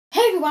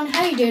everyone,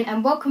 how you doing,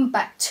 and welcome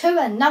back to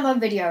another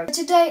video.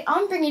 Today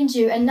I'm bringing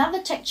you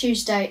another Tech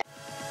Tuesday.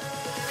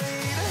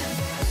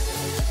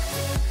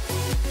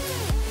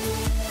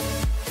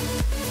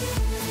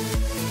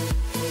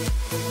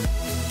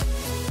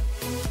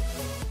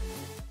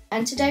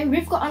 And today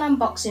we've got an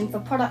unboxing for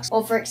products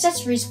or for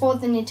accessories for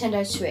the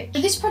Nintendo Switch.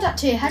 So this product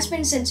here has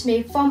been sent to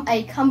me from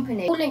a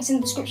company. All links in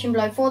the description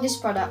below for this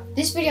product.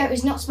 This video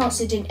is not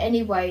sponsored in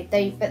any way,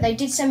 but they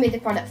did send me the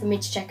product for me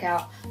to check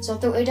out. So I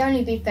thought it would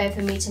only be fair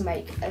for me to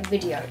make a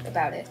video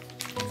about it.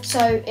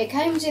 So it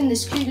comes in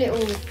this cute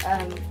little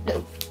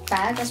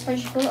bag, I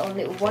suppose you call it, or a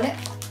little wallet.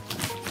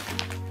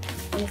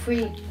 And if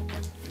we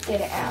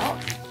get it out.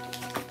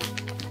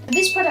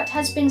 This product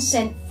has been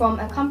sent from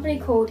a company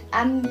called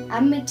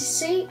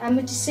Amedisy.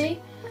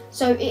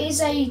 So it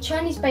is a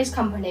Chinese-based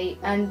company,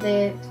 and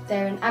they're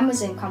an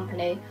Amazon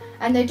company,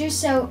 and they do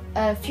sell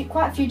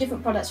quite a few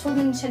different products for the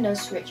Nintendo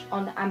Switch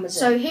on Amazon.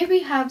 So here we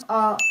have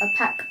a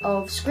pack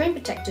of screen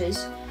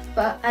protectors,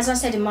 but as I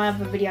said in my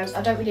other videos,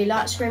 I don't really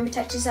like screen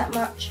protectors that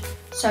much,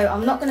 so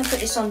I'm not going to put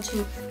this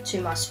onto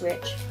my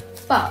Switch,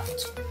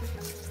 but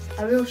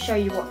I will show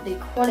you what the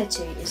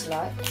quality is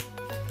like.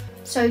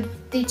 So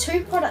the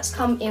two products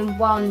come in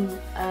one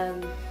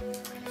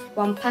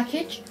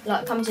package,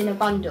 like comes in a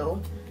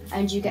bundle,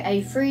 and you get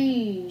a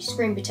free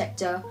screen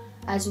protector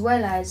as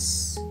well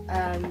as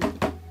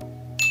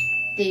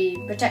the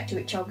protector,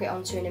 which I'll get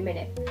onto in a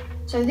minute.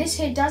 So this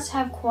here does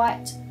have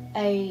quite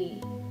a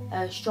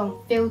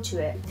strong feel to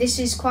it. This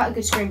is quite a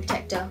good screen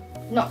protector,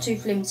 not too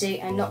flimsy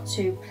and not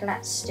too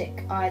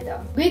plastic either.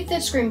 With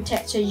the screen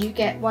protector you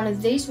get one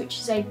of these, which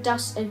is a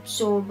dust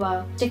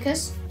absorber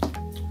stickers,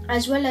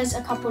 as well as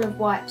a couple of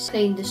wipes to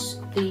clean the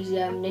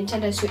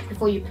Nintendo Switch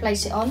before you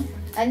place it on,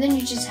 and then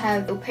you just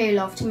have a peel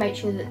off to make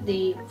sure that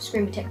the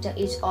screen protector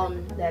is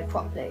on there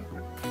properly.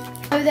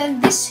 So then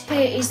this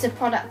here is the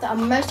product that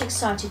I'm most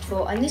excited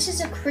for, and this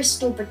is a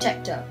crystal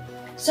protector.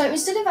 So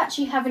instead of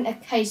actually having a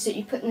case that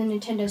you put the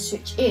Nintendo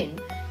Switch in,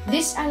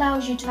 this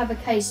allows you to have a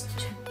case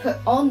to put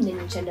on the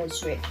Nintendo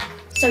Switch.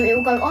 So it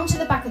will go onto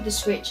the back of the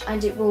Switch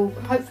and it will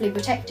hopefully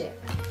protect it.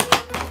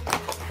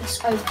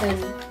 Let's open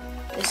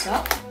this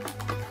up.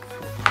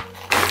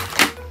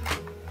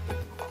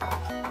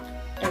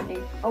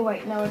 Oh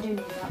wait, no, I do need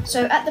that.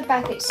 So at the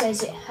back it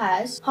says it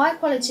has high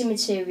quality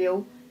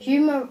material,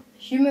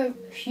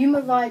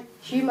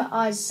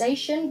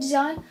 humorization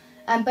design,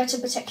 and better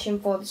protection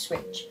for the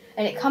Switch.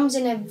 And it comes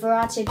in a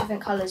variety of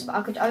different colours, but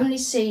I could only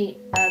see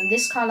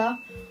this colour,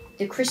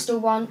 the crystal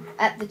one,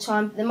 at the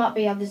time. There might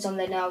be others on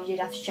there now,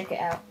 you'd have to check it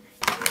out.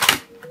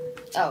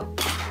 Oh,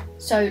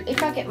 so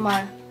if I get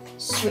my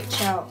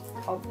Switch out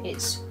of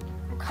its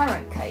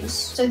current case.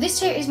 So this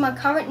here is my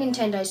current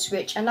Nintendo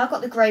Switch, and I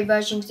got the grey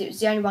version because it was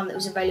the only one that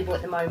was available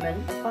at the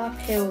moment. If I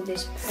peel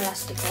this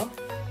plastic off,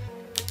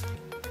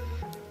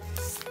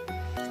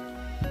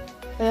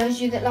 for those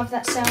of you that love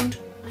that sound,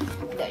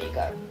 there you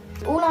go.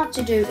 All I have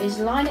to do is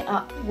line it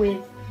up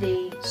with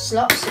the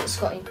slots it's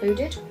got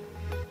included.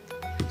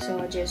 So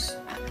I just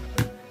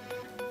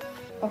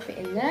pop it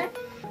in there.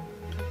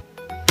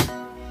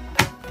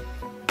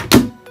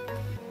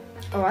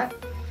 Alright,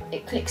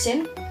 it clicks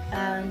in,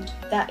 and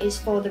that is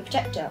for the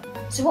protector.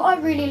 So what I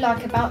really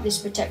like about this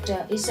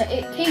protector is that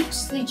it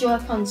keeps the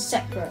Joy-Cons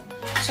separate.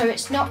 So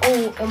it's not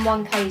all in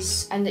one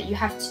case and that you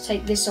have to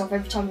take this off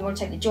every time you want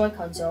to take the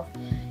Joy-Cons off.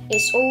 It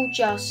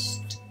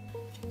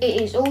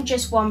is all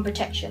just one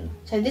protection.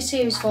 So this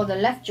here is for the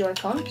left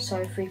Joy-Con. So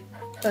if we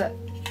put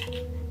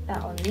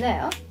that on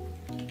there,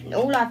 and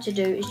all I have to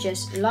do is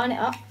just line it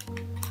up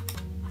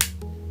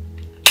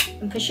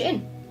and push it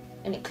in,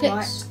 and it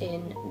clicks right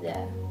in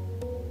there.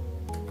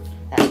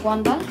 That's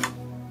one done.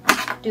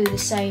 Do the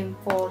same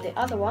for the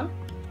other one.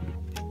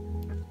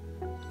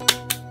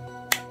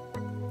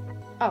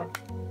 Oh,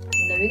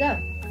 there we go.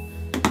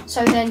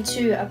 So then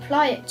to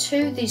apply it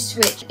to the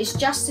Switch, it's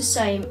just the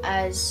same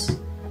as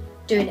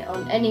doing it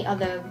on any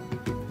other,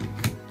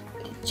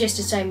 just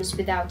the same as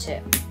without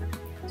it.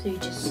 So you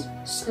just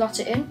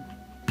slot it in.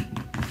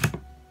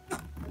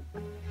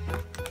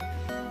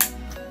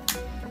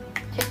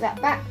 Take that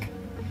back,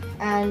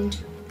 and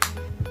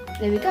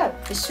there we go.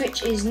 The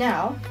Switch is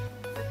now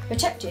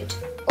protected.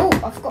 Oh,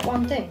 I forgot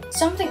one thing.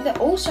 Something that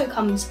also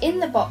comes in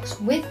the box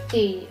with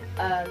the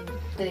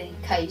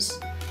case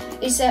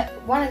is that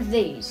one of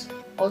these,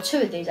 or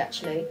two of these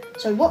actually.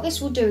 So what this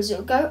will do is it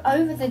will go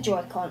over the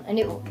Joy-Con and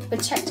it will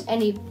protect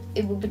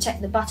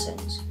the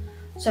buttons.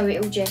 So it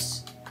will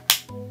just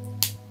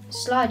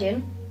slide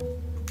in,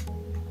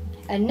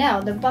 and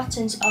now the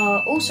buttons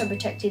are also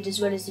protected as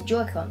well as the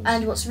Joy-Cons.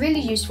 And what's really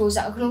useful is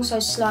that I can also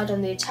slide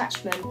on the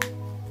attachment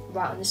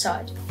right on the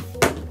side.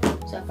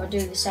 So if I do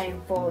the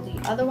same for the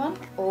other one,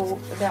 all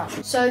down.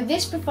 So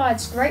this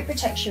provides great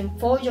protection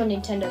for your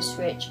Nintendo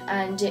Switch,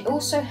 and it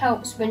also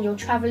helps when you're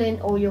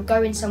travelling or you're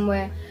going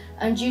somewhere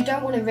and you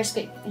don't want to risk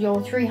your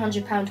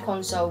 £300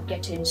 console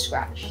getting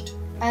scratched.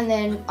 And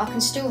then I can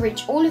still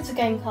reach all of the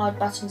game card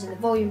buttons and the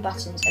volume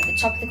buttons at the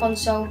top of the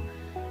console,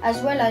 as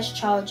well as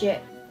charge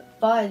it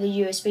via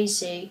the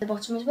USB-C at the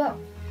bottom as well.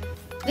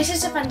 This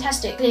is a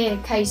fantastic clear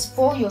case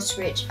for your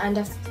Switch, and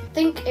I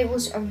think it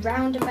was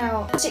around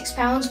about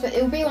 £6, but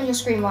it will be on your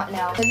screen right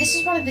now. So this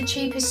is one of the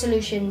cheapest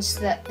solutions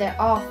that there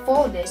are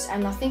for this,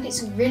 and I think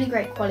it's really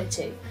great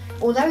quality.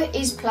 Although it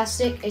is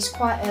plastic, it's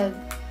quite a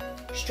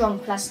strong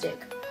plastic.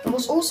 And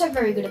what's also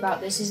very good about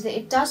this is that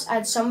it does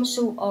add some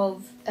sort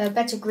of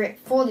better grip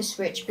for the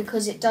Switch,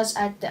 because it does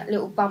add that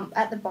little bump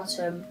at the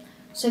bottom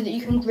so that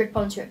you can grip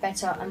onto it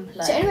better and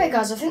play. So anyway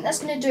guys, I think that's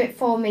going to do it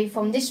for me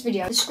from this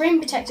video. The screen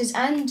protectors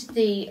and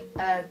the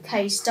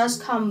case does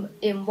come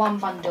in one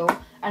bundle,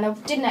 and I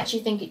didn't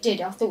actually think it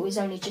did. I thought it was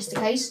only just the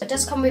case. It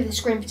does come with the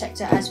screen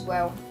protector as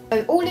well.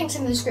 So all links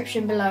in the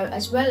description below,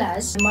 as well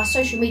as my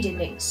social media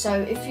links. So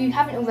if you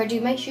haven't already,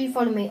 make sure you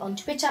follow me on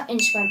Twitter,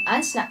 Instagram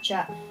and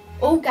Snapchat,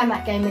 all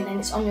Gamak Gaming, and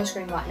it's on your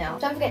screen right now.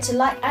 Don't forget to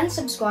like and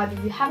subscribe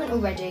if you haven't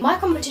already. My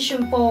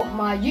competition for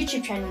my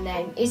YouTube channel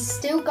name is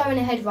still going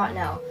ahead right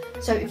now.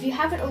 So if you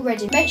haven't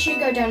already, make sure you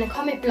go down and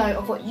comment below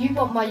of what you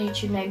want my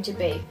YouTube name to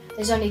be.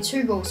 There's only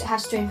 2 rules. It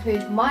has to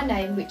include my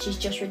name, which is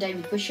Joshua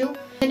David Bushell,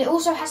 and it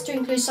also has to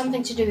include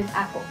something to do with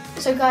Apple.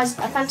 So guys,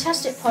 a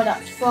fantastic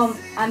product from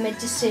Ahmed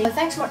Desir. So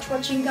thanks so much for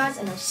watching guys,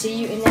 and I'll see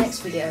you in the next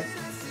video.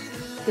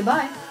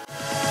 Goodbye.